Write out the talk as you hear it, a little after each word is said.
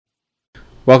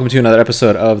Welcome to another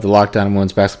episode of the Lockdown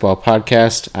Women's Basketball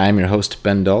Podcast. I'm your host,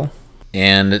 Ben Dull.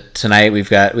 And tonight we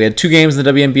had two games in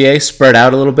the WNBA spread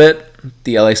out a little bit.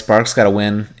 The LA Sparks got a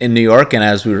win in New York, and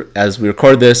as we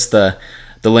record this, the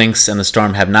Lynx and the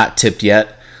Storm have not tipped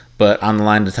yet. But on the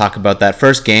line to talk about that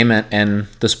first game and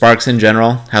the Sparks in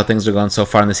general, how things are going so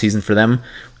far in the season for them,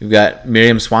 we've got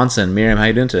Miriam Swanson. Miriam, how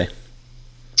you doing today?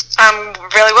 I'm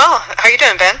really well. How are you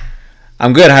doing, Ben?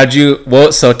 I'm good.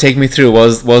 So take me through.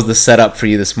 What was the setup for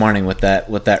you this morning with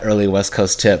that early West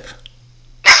Coast tip?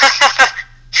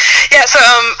 Yeah, so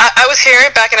I was here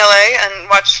back in LA and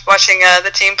watching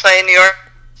the team play in New York.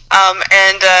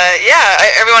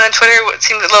 Everyone on Twitter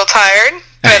seemed a little tired,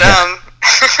 but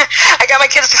I got my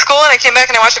kids to school and I came back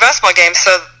and I watched a basketball game.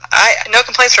 So no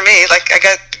complaints from me. Like I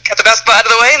got the basketball out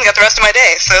of the way and got the rest of my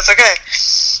day, so it's okay.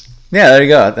 Yeah, there you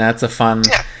go. That's a fun.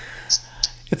 Yeah.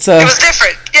 It was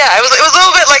different. Yeah, it was a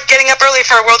little bit like getting up early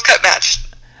for a World Cup match.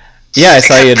 Yeah, I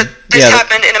saw you. This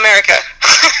happened in America.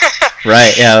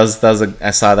 Right. Yeah,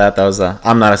 I saw that. That was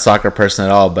I'm not a soccer person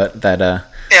at all, but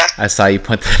yeah. I saw you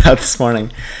point that out this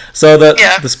morning. So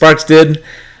the Sparks do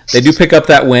pick up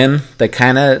that win. They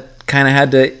kind of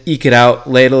had to eke it out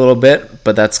late a little bit,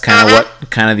 but that's kind of what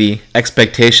the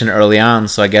expectation early on.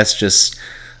 So I guess just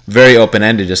very open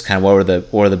ended. Just kind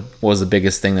of what was the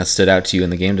biggest thing that stood out to you in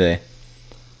the game today?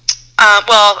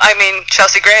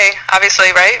 Chelsea Gray,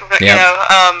 obviously, right? Yep. You know,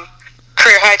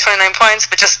 career high 29 points,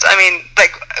 but just,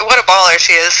 what a baller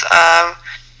she is.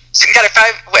 She got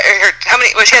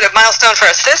she had a milestone for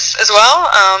assists as well,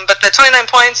 but the 29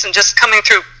 points and just coming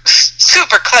through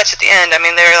super clutch at the end. I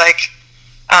mean, they were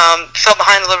fell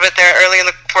behind a little bit there early in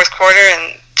the fourth quarter,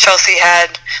 and Chelsea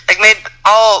had, made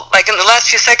all, in the last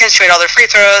few seconds, she made all their free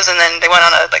throws, and then they went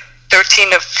on a,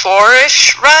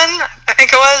 13-4-ish run, I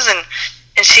think it was, and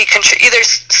she either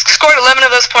scored 11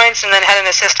 of those points and then had an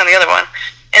assist on the other one.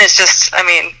 And it's just,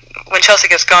 when Chelsea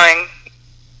gets going,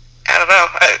 I don't know.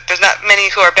 There's not many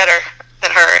who are better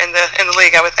than her in the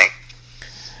league, I would think.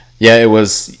 Yeah, it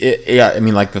was.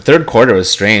 The third quarter was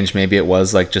strange. Maybe it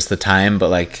was just the time,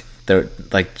 but it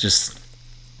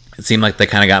seemed like they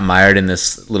kind of got mired in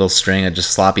this little string of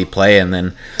just sloppy play, and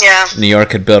then New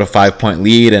York had built a 5-point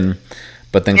lead, and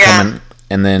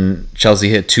then Chelsea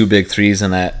hit two big threes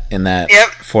in that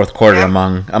fourth quarter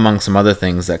among some other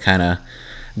things that kind of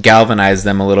galvanized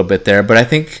them a little bit there. But I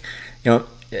think,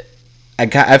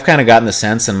 I've kind of gotten the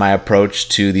sense in my approach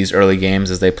to these early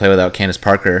games as they play without Candace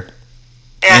Parker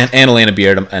and Alana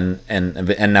Beard and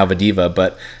now Vadiva,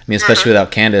 but especially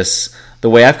without Candace, the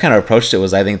way I've kind of approached it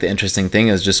was, I think the interesting thing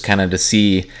is just kind of to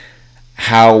see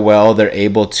how well they're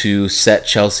able to set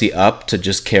Chelsea up to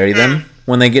just carry them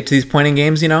when they get to these pointing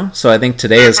games, So I think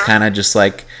today is kind of just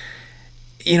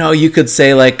you could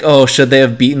say should they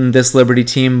have beaten this Liberty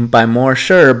team by more?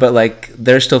 Sure, but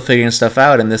they're still figuring stuff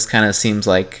out, and this kind of seems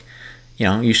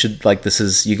you should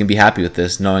you can be happy with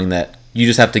this, knowing that you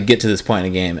just have to get to this point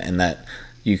in a game, and that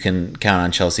you can count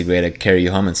on Chelsea Gray to carry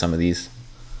you home in some of these.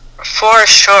 For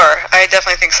sure, I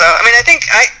definitely think so. I think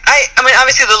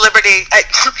obviously the Liberty.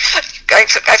 I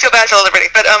feel bad for the Liberty,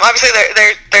 but obviously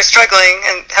they're struggling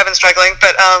and have been struggling.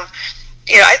 But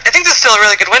I think this is still a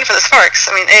really good win for the Sparks.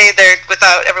 They're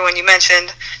without everyone you mentioned,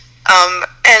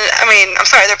 and I'm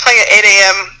sorry, they're playing at 8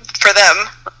 a.m. for them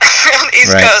on the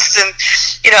East Coast, and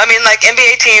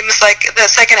NBA teams, the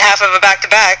second half of a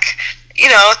back-to-back.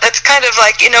 That's kind of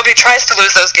nobody tries to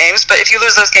lose those games, but if you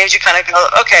lose those games, you kind of go,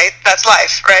 okay, that's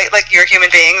life, right? You're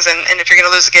human beings, and if you're going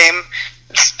to lose a game,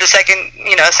 the second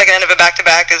end of a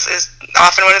back-to-back is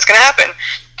often when it's going to happen.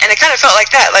 And it kind of felt like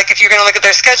that. If you're going to look at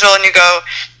their schedule and you go,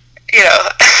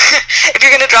 if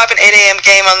you're going to drop an 8 a.m.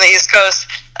 game on the East Coast,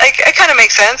 it kind of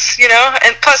makes sense,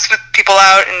 and plus with people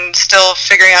out and still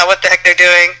figuring out what the heck they're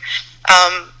doing.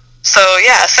 So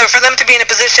for them to be in a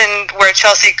position where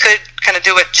Chelsea could kind of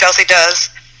do what Chelsea does,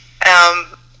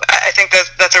 I think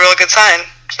that's a real good sign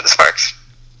for the Sparks.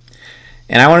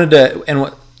 And I wanted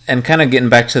to, and kind of getting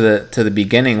back to the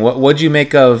beginning, what'd you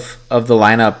make of the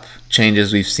lineup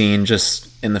changes we've seen just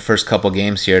in the first couple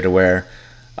games here, to where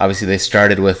obviously they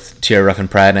started with Tierra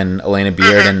Ruffin-Pratt and Alana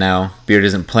Beard, and now Beard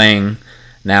isn't playing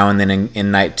now, and then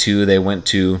in night 2 they went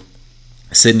to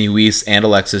Sydney Weiss and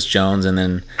Alexis Jones, and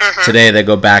then today they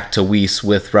go back to Weiss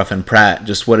with Ruffin-Pratt.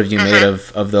 Just what have you made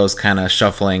of those kind of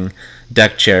shuffling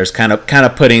deck chairs, kind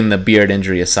of putting the Beard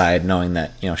injury aside, knowing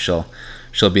that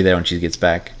she'll be there when she gets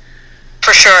back?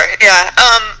 For sure, yeah.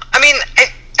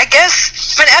 I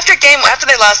guess after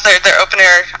they lost their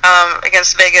opener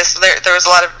against Vegas, there was a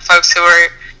lot of folks who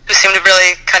seemed to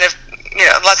really kind of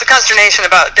lots of consternation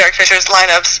about Derek Fisher's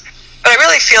lineups. But I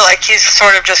really feel like he's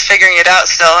sort of just figuring it out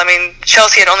still.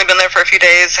 Chelsea had only been there for a few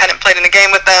days, hadn't played in a game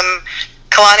with them.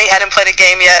 Kalani hadn't played a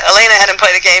game yet. Elena hadn't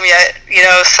played a game yet.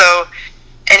 So,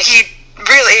 and he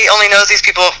really only knows these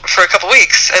people for a couple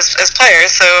weeks as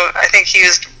players. So I think he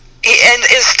is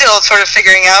still sort of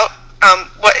figuring out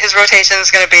what his rotation is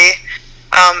going to be.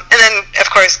 And then, of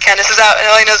course, Candace is out, and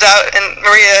Elena's out, and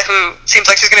Maria, who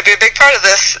seems like she's going to be a big part of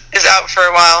this, is out for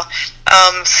a while.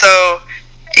 So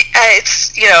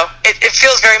it's it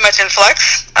feels very much in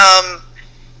flux.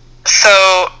 So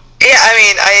yeah, I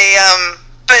mean,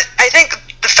 but I think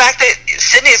the fact that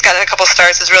Sydney's gotten a couple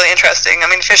starts is really interesting. I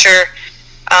mean, Fisher,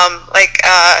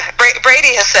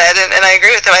 Brady has said, and I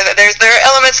agree with him. There are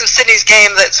elements of Sydney's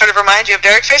game that sort of remind you of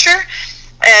Derek Fisher,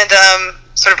 and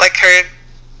sort of like her.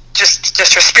 Just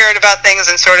her spirit about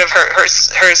things and sort of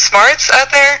her smarts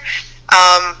out there,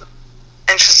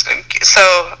 and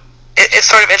so it's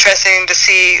sort of interesting to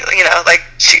see. Like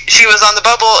she was on the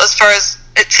bubble as far as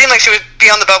it seemed like she would be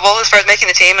on the bubble as far as making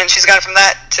the team, and she's gone from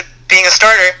that to being a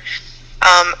starter.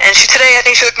 And today I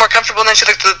think she looked more comfortable than she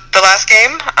looked the last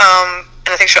game, and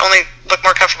I think she'll only look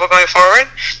more comfortable going forward.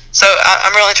 So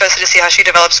I'm really interested to see how she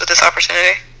develops with this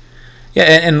opportunity. Yeah,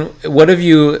 and what have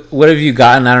you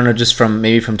gotten? I don't know, just from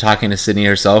talking to Sydney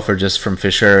herself, or just from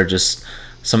Fisher, or just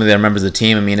some of the other members of the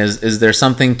team. I mean, is there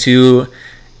something to,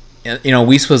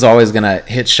 Weiss was always gonna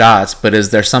hit shots, but is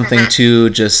there something to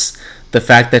just the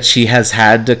fact that she has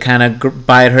had to kind of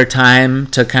bide her time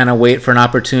to kind of wait for an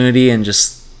opportunity, and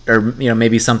just, or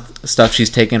maybe some stuff she's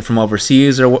taken from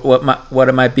overseas, or what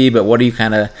it might be? But what do you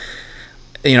kind of,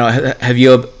 have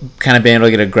you kind of been able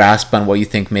to get a grasp on what you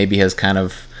think maybe has kind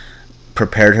of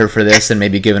prepared her for this and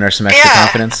maybe given her some extra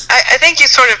confidence? I think you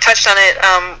sort of touched on it,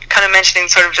 kind of mentioning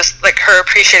sort of just like her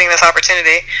appreciating this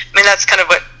opportunity. I mean, that's kind of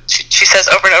what she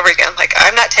says over and over again. Like,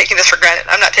 I'm not taking this for granted.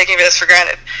 I'm not taking this for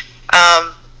granted.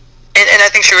 And I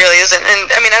think she really isn't.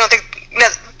 And I mean, I don't think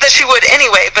that she would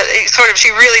anyway, but she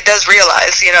really does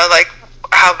realize, like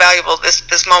how valuable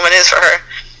this moment is for her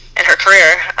in her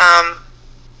career.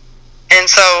 And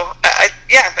so,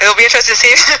 it'll be interesting to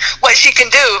see what she can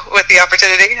do with the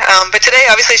opportunity. But today,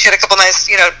 obviously, she had a couple nice,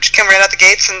 she came right out the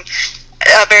gates and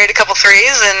buried a couple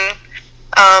threes, and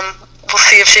we'll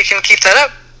see if she can keep that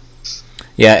up.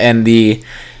 Yeah, and the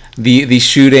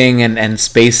shooting and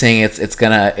spacing, it's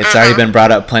already been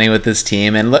brought up plenty with this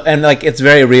team, and like it's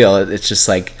very real. It's just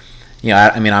like,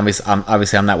 I mean,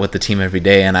 obviously I'm not with the team every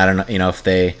day, and I don't know, if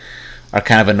they are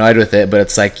kind of annoyed with it, but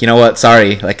it's like, what,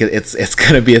 sorry, like it's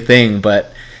gonna be a thing.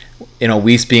 But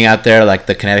Weiss being out there, like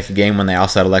the Connecticut game when they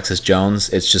also had Alexis Jones,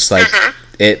 it's just like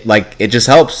it just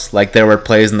helps. Like there were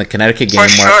plays in the Connecticut game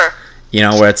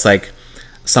where it's like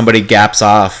somebody gaps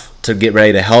off to get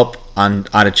ready to help on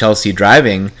a Chelsea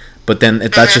driving, but then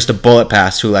that's just a bullet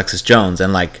pass to Alexis Jones,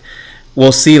 and like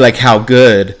we'll see like how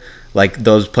good like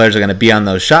those players are going to be on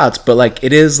those shots, but like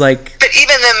it is like, but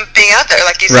even them being out there,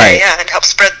 like you say, and help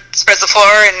spreads the floor,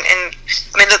 and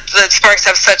I mean the Sparks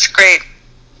have such great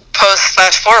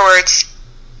post/forwards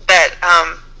that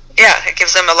it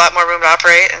gives them a lot more room to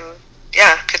operate, and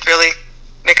could really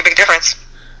make a big difference.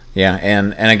 Yeah,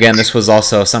 and again, this was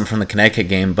also something from the Connecticut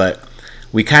game, but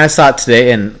we kind of saw it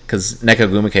today, and because Nneka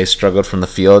Ogwumike struggled from the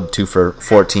field, 2 for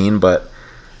 14, but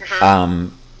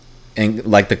in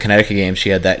like the Connecticut game, she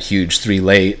had that huge 3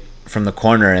 late from the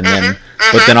corner, and then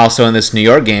but then also in this New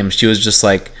York game, she was just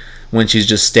like, when she's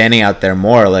just standing out there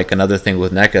more, like another thing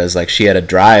with Nneka is like she had a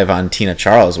drive on Tina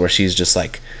Charles where she's just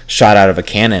like shot out of a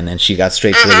cannon and she got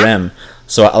straight to the rim.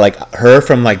 So like her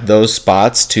from like those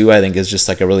spots too, I think is just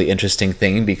like a really interesting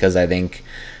thing, because I think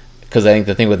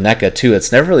the thing with Nneka too,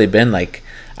 it's never really been like,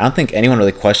 I don't think anyone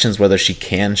really questions whether she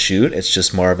can shoot. It's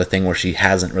just more of a thing where she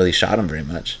hasn't really shot them very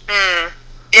much.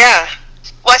 Yeah.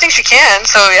 Well, I think she can.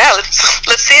 So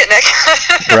let's see it, Nick.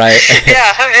 Right.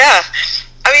 Yeah.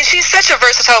 I mean, she's such a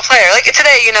versatile player. Like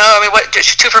today, I mean, what,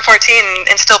 2 for 14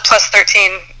 and still plus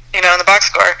 13, in the box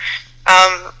score.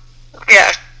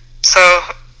 So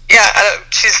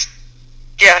she's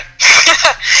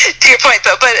to your point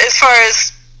though. But as far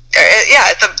as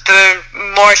the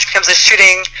more she becomes a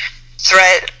shooting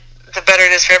threat, the better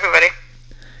it is for everybody.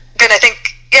 And I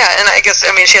think, and I guess,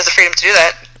 I mean, she has the freedom to do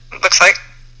that, looks like.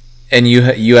 And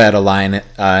you had a line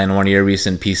in one of your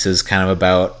recent pieces kind of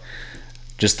about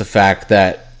just the fact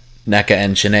that Nneka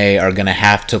and Chiney are going to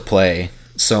have to play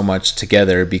so much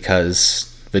together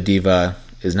because Vadiva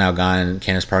is now gone and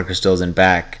Candace Parker still isn't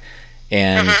back.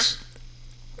 And,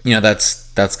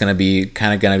 that's going to be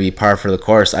kind of going to be par for the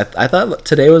course. I thought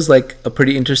today was like a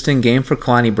pretty interesting game for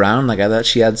Kalani Brown. Like I thought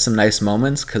she had some nice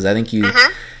moments, because I think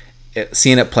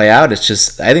seeing it play out, it's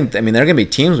just, I mean, there are going to be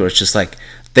teams where it's just like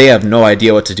they have no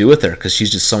idea what to do with her because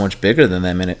she's just so much bigger than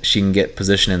them, and she can get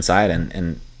position inside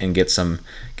and get some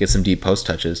deep post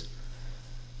touches.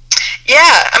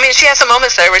 Yeah, I mean, she had some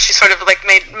moments there where she sort of like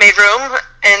made room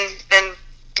and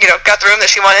got the room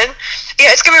that she wanted.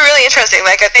 Yeah, it's gonna be really interesting.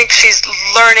 Like, I think she's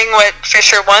learning what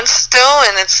Fisher wants still,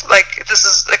 and it's like this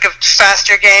is like a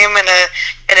faster game and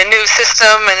a new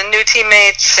system and a new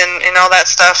teammates and all that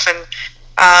stuff and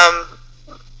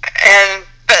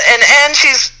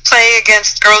she's playing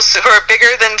against girls who are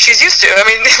bigger than she's used to. I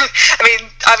mean,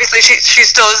 obviously she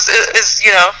still is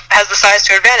has the size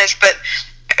to her advantage, but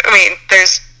I mean,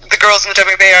 there's the girls in the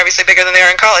WNBA are obviously bigger than they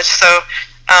are in college. So,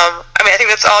 I think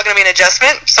that's all going to be an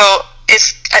adjustment. So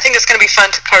I think it's going to be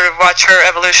fun to kind of watch her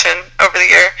evolution over the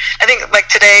year. I think like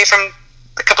today from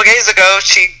a couple of days ago,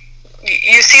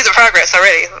 you see the progress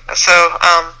already. So,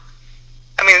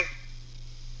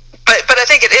 but I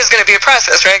think it is going to be a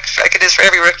process, right? Like it is for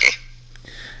every rookie.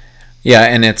 Yeah,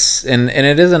 and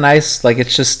it is a nice, like,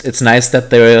 it's nice that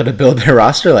they were able to build their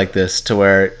roster like this to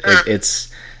where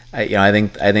I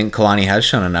think Kalani has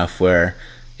shown enough where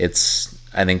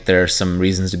I think there are some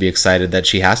reasons to be excited that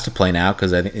she has to play now,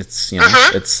 because I think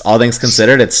it's all things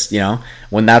considered, it's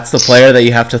when that's the player that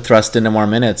you have to thrust into more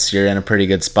minutes, you're in a pretty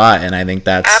good spot, and I think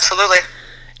that's absolutely.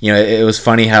 It was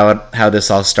funny how this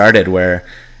all started, where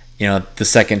the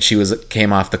second she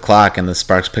came off the clock and the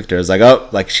Sparks picked her, it was like, oh,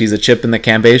 like she's a chip in the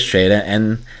Cam Bayes trade,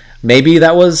 and maybe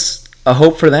that was a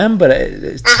hope for them, but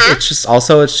it's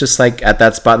just like at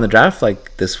that spot in the draft,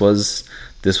 like this was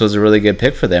a really good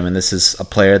pick for them, and this is a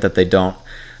player that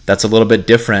that's a little bit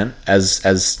different,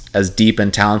 as deep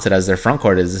and talented as their front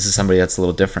court is. This is somebody that's a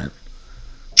little different.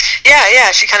 Yeah,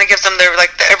 she kind of gives them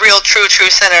a real true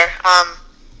center.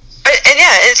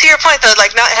 And to your point though,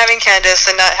 like not having Candace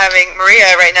and not having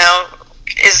Maria right now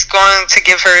is going to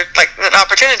give her like an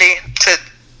opportunity to,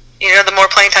 the more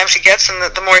playing time she gets and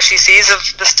the more she sees of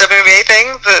this WNBA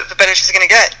thing, the better she's going to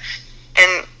get.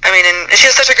 And and she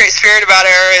has such a great spirit about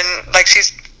her, and like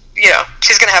she's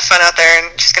going to have fun out there,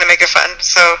 and she's going to make it fun.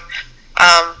 So,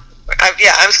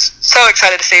 I'm so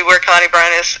excited to see where Kalani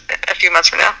Bryant is a few months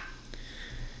from now.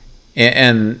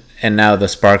 And now the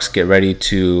Sparks get ready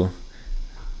to.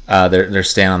 They're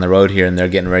staying on the road here, and they're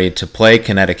getting ready to play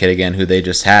Connecticut again, who they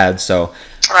just had. So,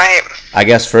 right. I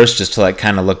guess first, just to like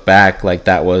kind of look back, like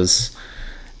that was,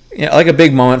 like a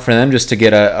big moment for them, just to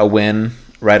get a win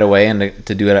right away and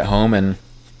to do it at home. And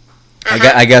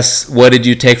I guess what did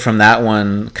you take from that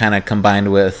one, kind of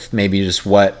combined with maybe just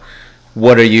what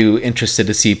are you interested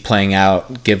to see playing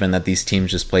out, given that these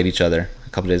teams just played each other a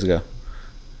couple days ago?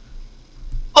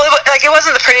 Well, it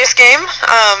wasn't the prettiest game,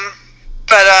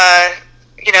 but.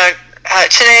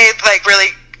 Chiney like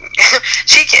really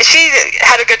she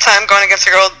had a good time going against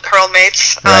her old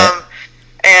mates, right.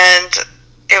 And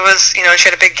it was she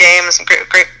had a big game and some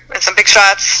great and some big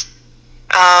shots.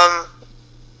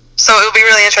 So it'll be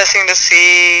really interesting to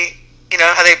see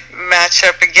how they match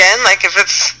up again. Like if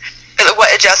it's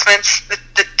what adjustments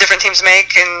the different teams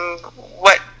make, and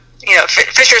what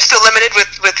Fisher's still limited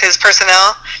with his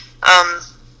personnel. I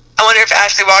wonder if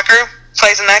Ashley Walker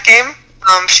plays in that game.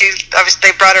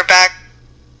 They brought her back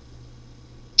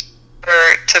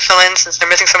to fill in since they're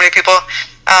missing so many people.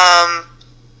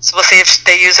 So we'll see if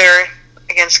they use her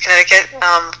against Connecticut.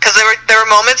 Because there were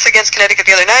moments against Connecticut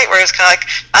the other night where it was kind of like,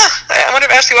 I wonder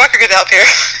if Ashley Walker could help here.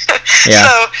 Yeah.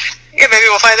 So maybe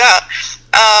we'll find out.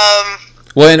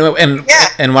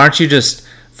 And why don't you just,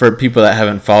 for people that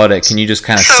haven't followed it, can you just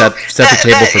kind of set the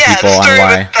table for people on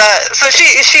why? So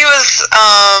she was.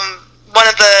 One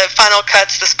of the final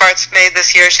cuts the Sparks made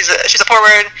this year. She's a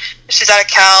forward. She's out of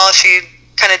Cal. She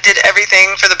kind of did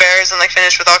everything for the Bears and like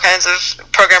finished with all kinds of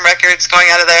program records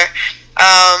going out of there.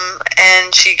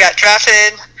 And she got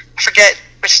drafted. I forget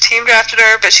which team drafted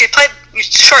her, but she played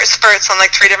short spurts on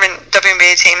like 3 different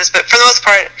WNBA teams. But for the most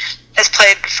part, has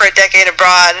played for a decade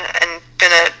abroad and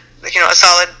been a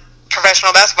solid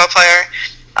professional basketball player.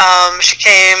 She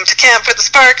came to camp with the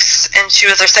Sparks, and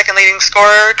she was their second leading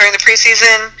scorer during the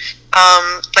preseason.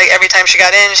 Like every time she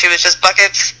got in, she was just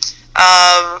buckets.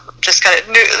 Just kind of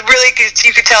really,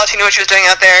 you could tell she knew what she was doing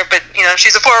out there. But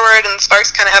she's a forward, and the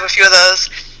Sparks kind of have a few of those.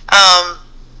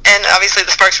 And obviously,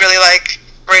 the Sparks really like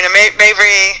Marina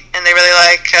Mabrey, and they really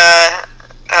like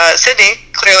Sydney.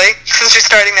 Clearly, since she's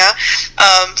starting now.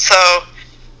 So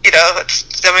it's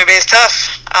WNBA is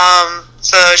tough.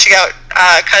 So she got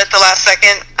cut at the last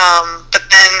second, but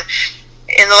then.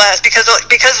 In the last, because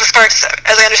the Sparks,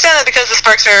 as I understand it, because the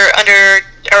Sparks are under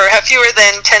or have fewer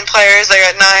than 10 players, they're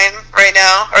at 9 right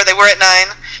now, or they were at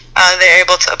 9. They're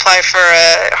able to apply for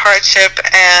a hardship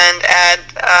and add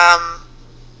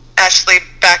Ashley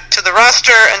back to the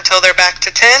roster until they're back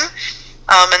to 10,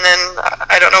 and then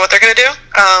I don't know what they're going to do.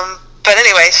 But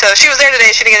anyway, so she was there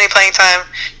today. She didn't get any playing time,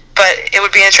 but it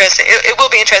would be interesting. It will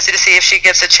be interesting to see if she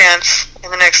gets a chance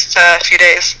in the next few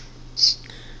days.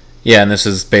 Yeah, and this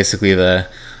is basically the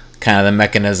kind of the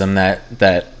mechanism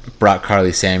that brought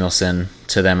Carly Samuelson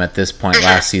to them at this point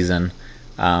last season,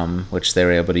 which they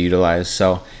were able to utilize.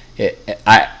 So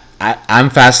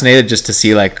I'm fascinated just to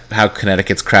see like how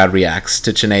Connecticut's crowd reacts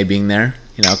to Chiney being there.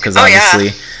 You know, because obviously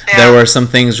there were some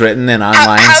things written and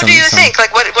online. How do you think?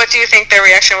 Like, what do you think their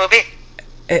reaction will be?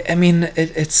 I mean,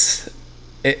 it's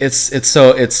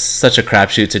such a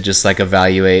crapshoot to just like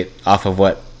evaluate off of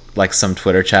what like some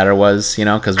Twitter chatter was, you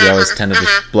know, because we always tend to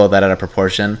just blow that out of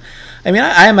proportion. I mean,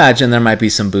 I imagine there might be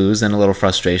some booze and a little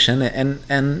frustration,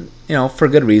 and you know, for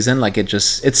good reason. Like it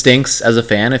stinks as a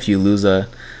fan if you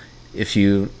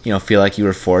feel like you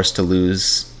were forced to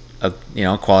lose a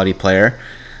quality player.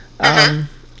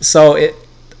 So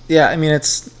I mean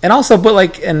it's, and also, but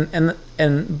like,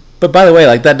 but by the way,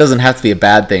 like that doesn't have to be a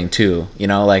bad thing too, you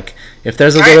know, like if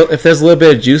there's a little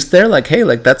bit of juice there, like, hey,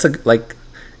 like like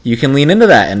you can lean into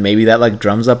that, and maybe that like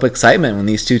drums up excitement when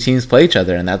these two teams play each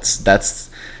other, and that's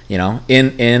you know,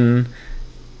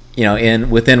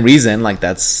 within reason, like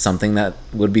that's something that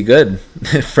would be good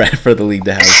for the league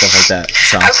to have, stuff like that.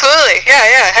 So absolutely,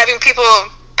 yeah, having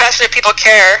passionate people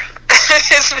care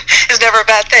is never a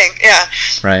bad thing. Yeah.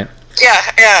 Right. Yeah,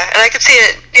 and I could see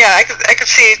it. Yeah, I could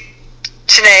see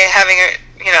Chiney having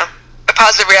a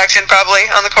positive reaction probably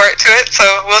on the court to it. So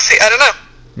we'll see. I don't know.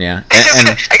 Yeah, and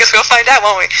I guess we'll find out,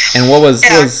 won't we? And what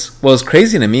was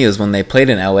crazy to me is when they played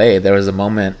in LA, there was a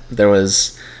moment, there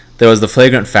was the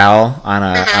flagrant foul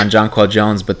on Jonquel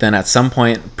Jones, but then at some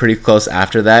point pretty close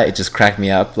after that, it just cracked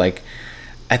me up. Like,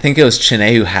 I think it was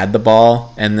Chiney who had the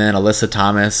ball, and then Alyssa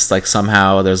Thomas, like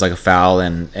somehow there's like a foul,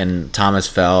 and Thomas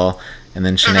fell, and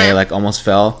then Chiney like almost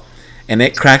fell, and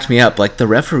it cracked me up. Like the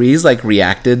referees like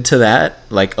reacted to that,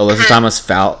 like Alyssa Thomas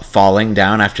falling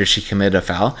down after she committed a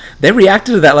foul. They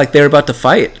reacted to that like they were about to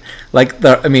fight. Like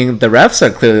the refs are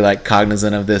clearly like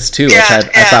cognizant of this too, which I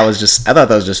thought that was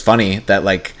just funny that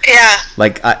like I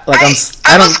was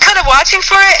kind of watching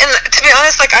for it, and to be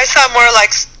honest, like I saw more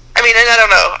like, I mean, and I don't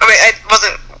know, I mean, I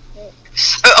wasn't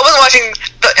watching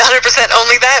 100%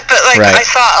 only that, but like I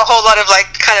saw a whole lot of like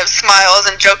kind of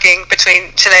smiles and joking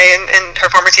between Chiney and her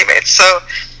former teammates. So,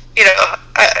 you know,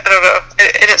 I don't know.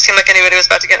 It didn't seem like anybody was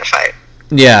about to get in a fight.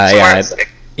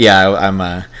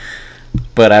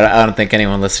 But I don't think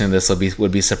anyone listening to this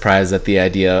would be surprised at the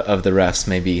idea of the refs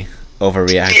maybe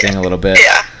overreacting a little bit.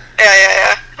 Yeah.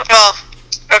 Well,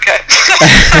 okay.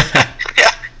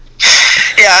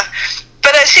 Yeah.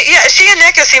 But she and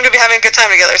Nika seem to be having a good time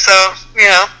together, so, you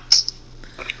know.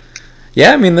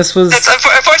 Yeah, I mean, it's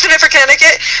unfortunate for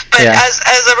Connecticut, but as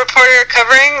a reporter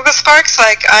covering the Sparks,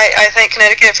 like, I thank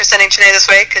Connecticut for sending Chiney this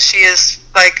way, because she's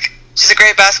a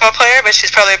great basketball player, but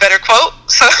she's probably a better quote,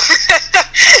 so,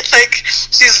 like,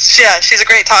 she's a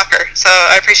great talker, so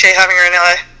I appreciate having her in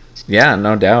LA. Yeah,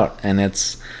 no doubt, and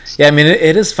I mean,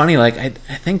 it is funny, like, I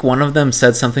think one of them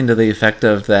said something to the effect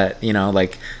of that, you know,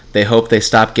 like, they hope they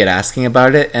stop asking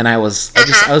about it, and I was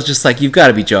just like, you've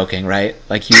got to be joking, right?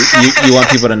 Like you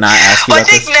want people to not ask you about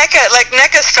this? I think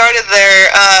NECA started their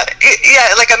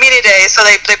like a media day, so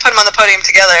they put them on the podium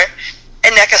together,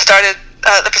 and NECA started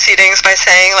the proceedings by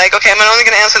saying like, okay, I'm only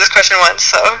going to answer this question once,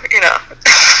 so you know.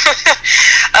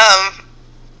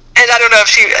 And I don't know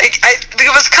if I think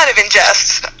it was kind of in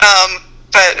jest,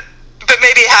 but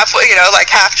maybe halfway, you know,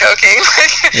 like half joking.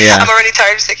 I'm already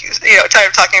tired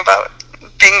of talking about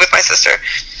being with my sister.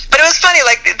 But it was funny,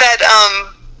 like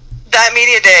that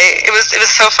media day, it was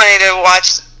so funny to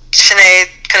watch Chiney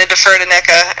kind of defer to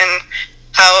NECA, and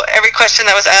how every question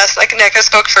that was asked, like NECA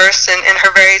spoke first in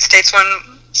her very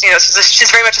stateswoman, you know,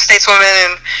 she's very much a stateswoman,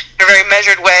 and in a very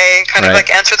measured way, kind of like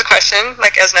answer the question,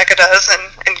 like as NECA does, and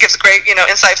gives a great, you know,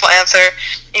 insightful answer.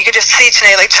 You could just see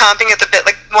Chiney like chomping at the bit,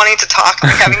 like wanting to talk,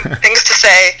 like having things to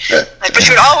say. Like, but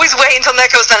she would always wait until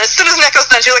NECA was done. As soon as NECA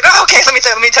was done, she was like, "Oh, okay, let me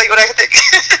tell you what I think."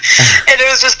 And it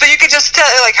was just, but you could just tell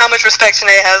like how much respect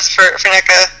Chiney has for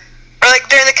NECA. Or like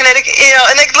during the Connecticut, you know,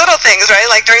 and like little things, right?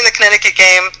 Like during the Connecticut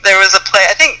game, there was a play.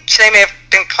 I think Chiney may have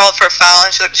been called for a foul,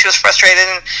 and she was frustrated,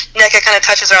 and NECA kind of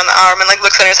touches her on the arm and like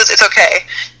looks at her and says, "It's okay,"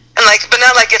 and like, but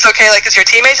not like it's okay, like it's your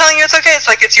teammate telling you it's okay. It's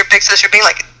like it's your big sister being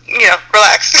like, you know,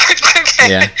 relax.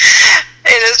 Okay. Yeah.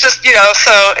 And it's just, you know,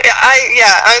 so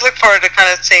I look forward to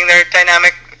kind of seeing their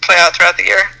dynamic play out throughout the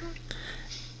year.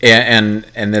 Yeah,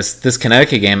 and this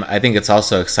Connecticut game, I think it's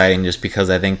also exciting just because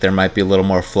I think there might be a little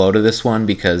more flow to this one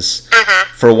because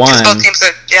for one, both teams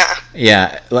are,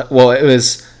 yeah. Well, it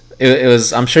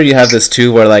was. I'm sure you have this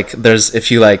too, where like there's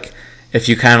if you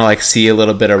kind of like see a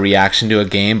little bit of reaction to a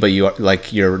game, but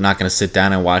you're not going to sit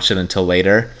down and watch it until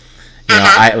later.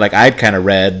 I'd kind of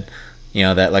read,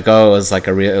 that like, oh, it was like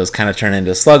it was kind of turned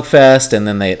into a slugfest, and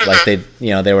then they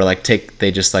they were like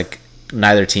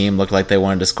neither team looked like they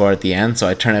wanted to score at the end, so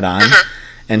I turn it on.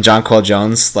 And Jonquel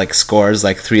Jones like scores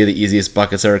like 3 of the easiest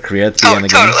buckets of her career at the end of the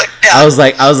game. Yeah. I was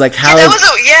like, how? It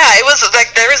was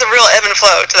like there was a real ebb and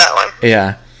flow to that one.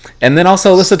 Yeah, and then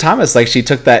also Alyssa Thomas, like she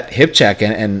took that hip check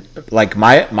and like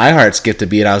my heart skipped a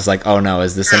beat. I was like, oh no,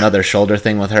 is this another shoulder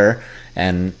thing with her?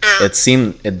 And it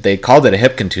seemed they called it a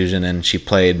hip contusion, and she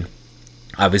played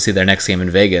obviously their next game in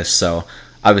Vegas. So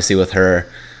obviously with her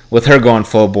going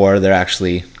full bore, they're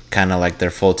actually kind of like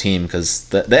their full team, because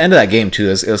the end of that game too,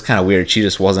 it was kind of weird. She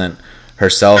just wasn't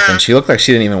herself, and she looked like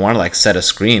she didn't even want to like set a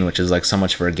screen, which is like so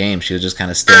much for a game. She was just kind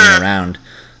of standing around.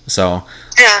 So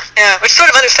yeah, which is sort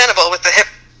of understandable with the hip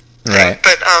thing. Right.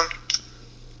 But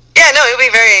it would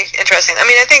be very interesting. I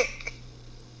mean, I think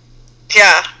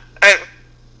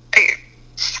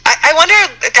I wonder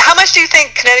how much do you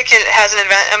think Connecticut has an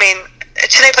advantage? I mean,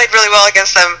 Chiney played really well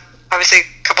against them, obviously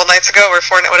a couple nights ago, or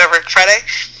Friday.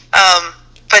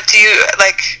 But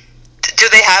do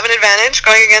they have an advantage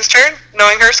going against her,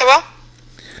 knowing her so well?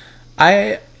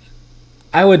 I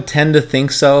would tend to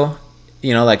think so.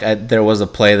 There was a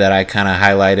play that I kind of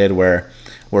highlighted where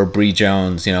Bree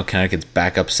Jones, Connecticut's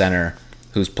backup center,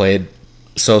 who's played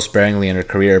so sparingly in her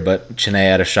career, but Chiney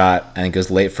had a shot, I think it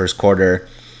was late first quarter,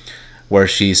 where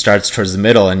she starts towards the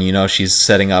middle, and she's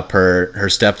setting up her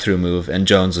step through move, and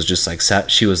Jones was just like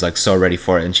she was like so ready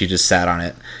for it, and she just sat on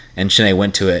it, and Chiney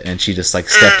went to it, and she just like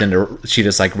she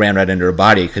just like ran right into her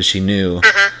body, because she knew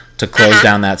to close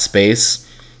down that space,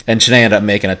 and Chiney ended up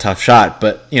making a tough shot.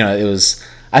 But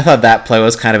I thought that play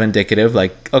was kind of indicative,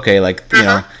 like, okay, like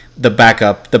the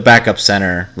backup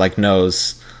center like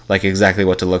knows like exactly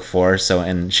what to look for, so,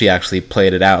 and she actually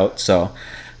played it out. So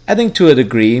I think to a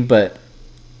degree, but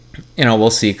we'll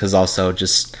see, because also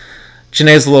just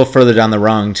Chiney's a little further down the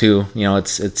rung too.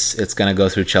 It's gonna go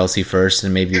through Chelsea first,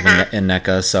 and maybe even in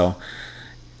NECA. So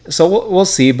we'll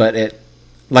see. But it,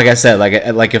 like I said,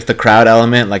 like if the crowd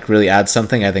element like really adds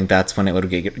something, I think that's when it would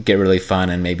get really fun,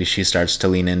 and maybe she starts to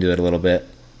lean into it a little bit.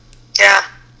 Yeah,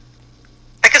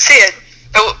 I could see it.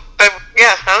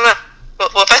 I don't know.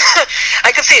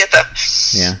 I could see it though.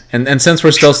 Yeah, and since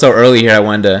we're still so early here, I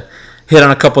wanted to hit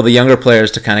on a couple of the younger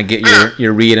players to kind of get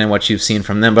your read and what you've seen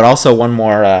from them. But also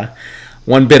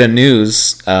one bit of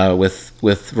news with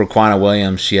Raquana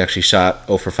Williams. She actually shot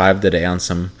 0 for 5 today on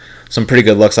some pretty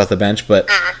good looks off the bench. But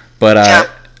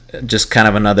just kind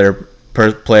of another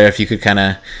player, if you could kind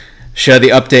of share the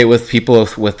update with people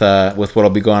with what'll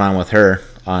be going on with her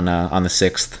on the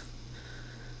 6th.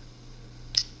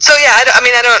 So I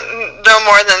don't know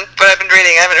more than what I've been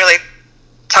reading. I haven't really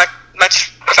talked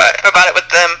much about it with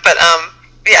them, but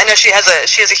I know she has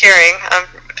a hearing.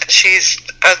 She's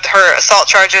her assault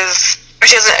charges.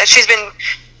 She's been.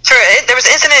 There was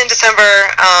an incident in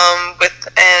December with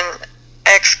an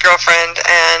ex-girlfriend,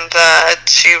 and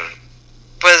she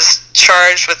was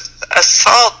charged with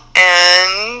assault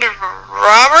and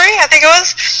robbery, I think it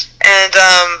was. And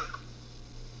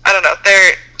I don't know.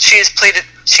 She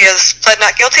has pled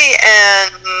not guilty,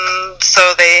 and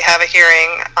so they have a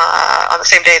hearing on the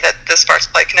same day that the Sparks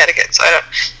play Connecticut. So I don't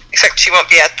expect she won't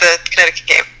be at the Connecticut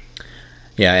game.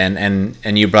 Yeah,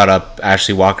 and you brought up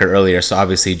Ashley Walker earlier, so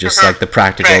obviously just like the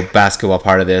practical basketball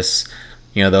part of this,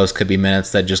 those could be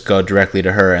minutes that just go directly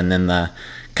to her, and then the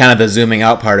kind of the zooming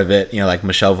out part of it, like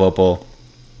Michelle Vopel,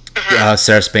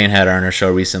 Sarah Spain had her on her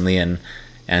show recently, and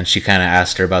she kind of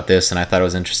asked her about this, and I thought it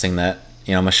was interesting that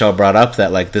Michelle brought up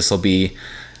that like this will be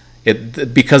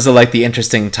it because of like the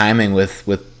interesting timing with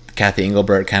Kathy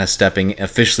Engelbert kind of stepping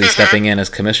in as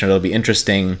commissioner. It'll be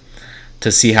interesting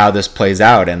to see how this plays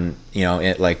out, and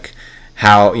it like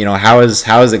how is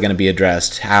it going to be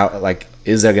addressed? How, like,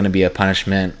 is there going to be a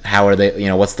punishment? How are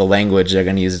they? What's the language they're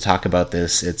going to use to talk about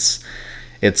this?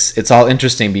 It's all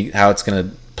interesting how it's going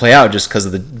to play out, just because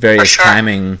of the various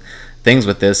timing things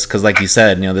with this. Because like you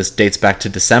said, this dates back to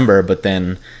December, but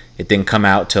then it didn't come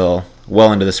out till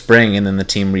well into the spring, and then the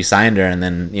team re-signed her, and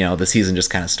then the season just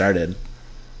kind of started.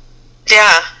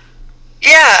 Yeah,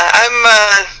 I'm.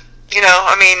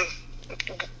 I mean,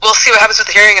 we'll see what happens with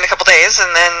the hearing in a couple days,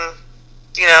 and then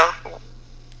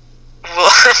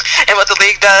we'll and what the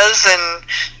league does, and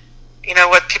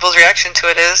what people's reaction to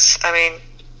it is. I mean,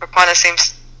 Raquana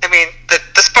seems. I mean,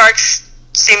 the Sparks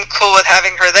seem cool with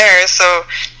having her there, so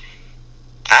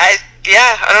I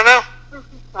don't know.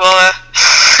 Well,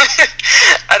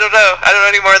 I don't know. I don't know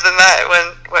any more than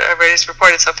that what everybody's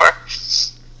reported so far.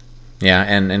 Yeah,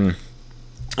 and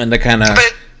the kind of.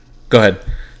 Go ahead.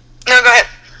 No, go ahead.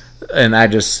 And I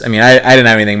didn't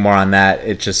have anything more on that.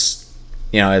 It just,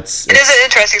 It is an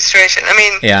interesting situation. I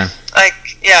mean, yeah.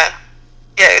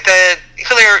 The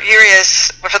Julio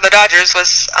Urias for the Dodgers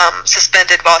was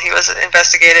suspended while he was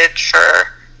investigated for,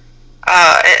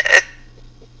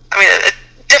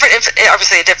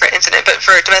 obviously a different incident, but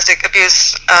for domestic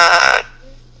abuse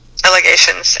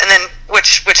allegations, and then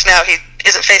which now he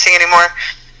isn't facing anymore,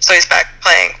 so he's back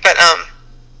playing. But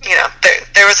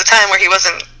there was a time where he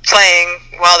wasn't playing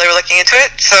while they were looking into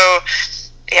it. So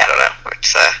yeah, I don't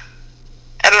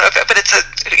know. But it's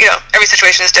every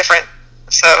situation is different.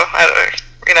 So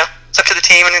it's up to the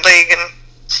team and the league, and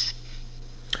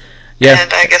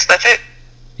and I guess that's it.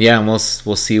 Yeah, and we'll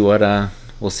see what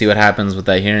happens with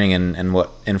that hearing and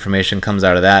what information comes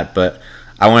out of that. But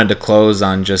I wanted to close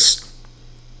on just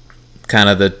kind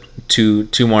of the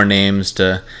two more names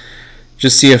to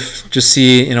just see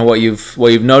what you've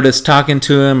noticed talking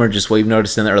to him, or just what you've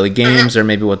noticed in the early games, or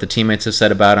maybe what the teammates have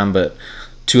said about him. But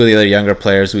two of the other younger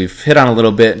players we've hit on a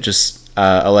little bit, just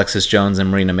Alexis Jones and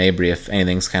Marina Mabrey, if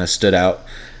anything's kind of stood out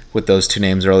with those two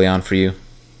names early on for you.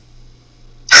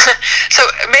 So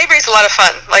Mabrey's a lot of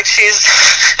fun. Like she's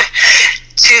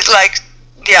like,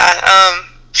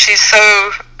 she's so.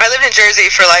 I lived in Jersey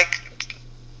for like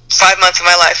 5 months of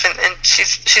my life, and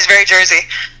she's very Jersey,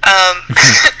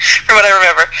 from what I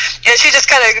remember. And she's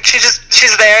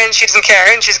there, and she doesn't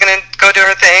care, and she's gonna go do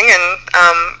her thing, and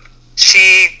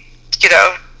she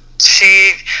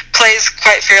plays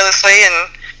quite fearlessly, and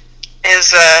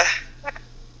is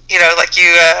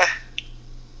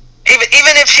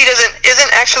even if she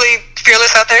isn't actually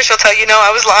fearless out there, she'll tell you,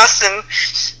 I was lost,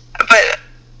 but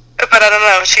I don't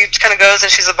know. She kind of goes,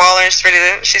 and she's a baller, and she's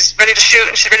ready to shoot,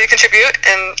 and she's ready to contribute.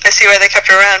 And I see why they kept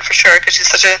her around for sure, because she's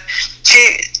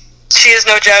she is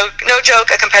no joke,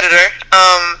 a competitor.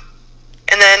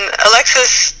 And then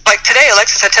Alexis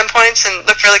had 10 points and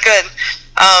looked really good.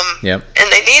 Yep.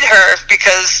 And they need her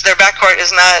because their backcourt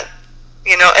is not,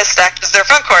 as stacked as their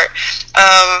front court.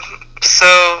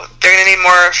 So they're going to need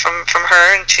more from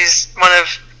her, and she's one of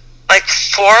like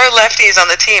 4 lefties on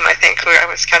the team, I think, who I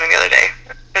was counting the other day.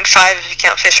 And 5 if you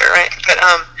count Fisher, right? But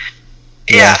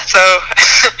so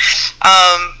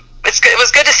it's good. It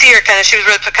was good to see her. She was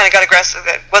really got aggressive.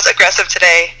 Was aggressive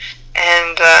today,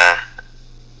 and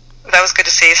that was good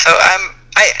to see. So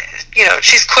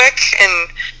she's quick, and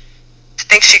I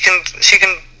think she can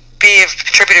be a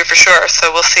contributor for sure.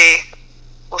 So we'll see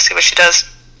what she does.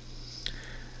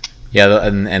 Yeah,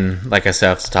 and like I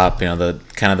said off the top, the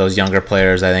kind of those younger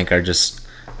players, I think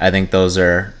those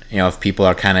are, if people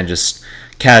are kind of just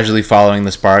casually following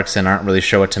the Sparks and aren't really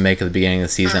sure what to make at the beginning of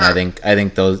the season, I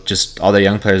think those, just all the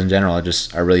young players in general,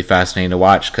 are really fascinating to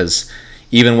watch, because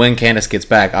even when Candace gets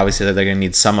back, obviously they're going to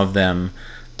need some of them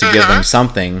to give them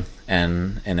something,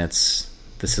 and this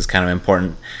is kind of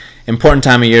important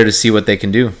time of year to see what they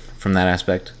can do from that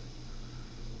aspect.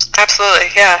 Absolutely,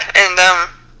 yeah, and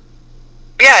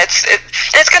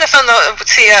it's kind of fun though to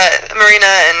see Marina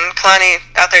and Kalani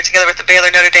out there together with the Baylor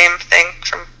Notre Dame thing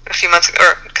from a few months ago,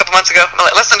 or a couple months ago,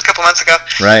 less than a couple months ago.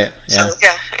 Right. Yeah. So,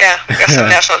 yeah, we got some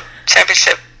national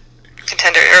championship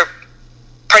contender or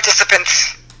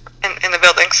participants in the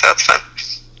building, so it's fun.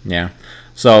 Yeah.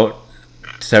 So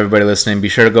to everybody listening, be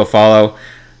sure to go follow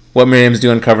what Miriam's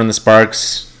doing covering the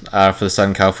Sparks for the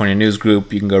Southern California News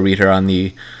Group. You can go read her on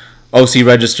the OC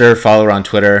Register. Follow her on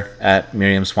Twitter at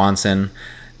Miriam Swanson.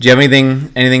 Do you have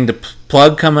anything to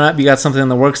plug coming up? You got something in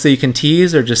the works that you can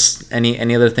tease, or just any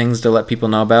other things to let people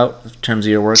know about in terms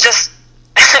of your work? Just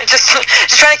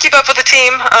trying to keep up with the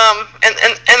team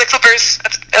and the Clippers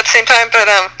at the same time. But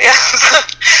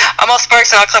I'm all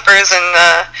Sparks and all Clippers, and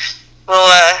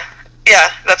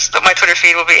that's what my Twitter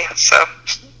feed will be. So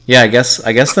yeah, I guess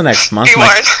the next month.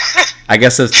 I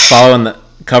guess if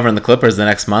covering the Clippers the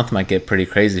next month might get pretty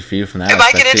crazy for you from that. It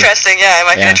might get interesting, it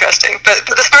might get interesting. But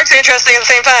the Sparks are interesting at the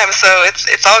same time, so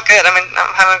it's all good. I mean,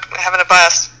 I'm having a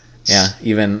blast. Yeah,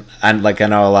 I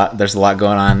know a lot. There's a lot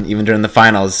going on even during the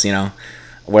finals.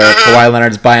 Where Kawhi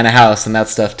Leonard's buying a house and that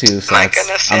stuff too. So I'm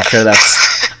sure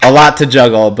that's a lot to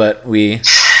juggle. But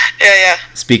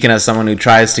speaking as someone who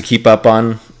tries to keep up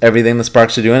on everything the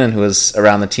Sparks are doing and who was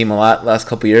around the team a lot last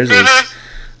couple of years,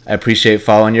 I appreciate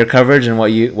following your coverage and what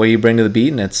you bring to the beat,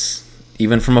 and it's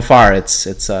even from afar. It's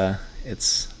as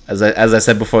I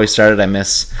said before we started, I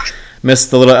miss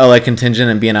the little LA contingent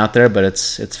and being out there, but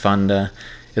it's fun to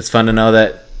know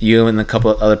that you and a couple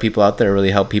of other people out there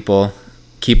really help people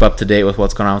keep up to date with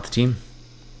what's going on with the team.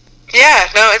 Yeah,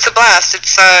 no, it's a blast.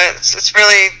 It's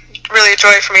really a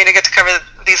joy for me to get to cover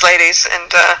these ladies,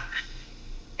 and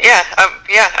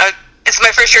it's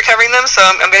my first year covering them, so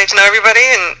I'm getting to know everybody,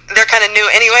 and they're kind of new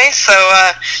anyway, so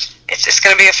it's just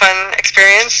going to be a fun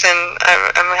experience, and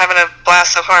I'm having a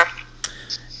blast so far.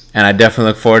 And I definitely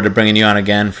look forward to bringing you on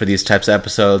again for these types of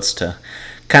episodes to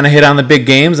kind of hit on the big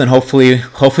games, and hopefully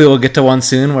we'll get to one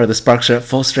soon where the Sparks are at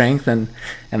full strength and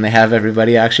they have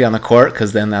everybody actually on the court,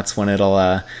 because then that's when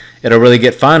it'll really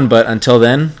get fun. But until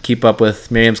then, keep up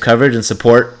with Miriam's coverage and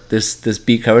support this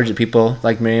beat coverage that people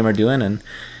like Miriam are doing.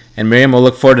 And Miriam, we'll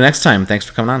look forward to next time. Thanks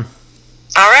for coming on.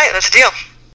 All right, that's a deal.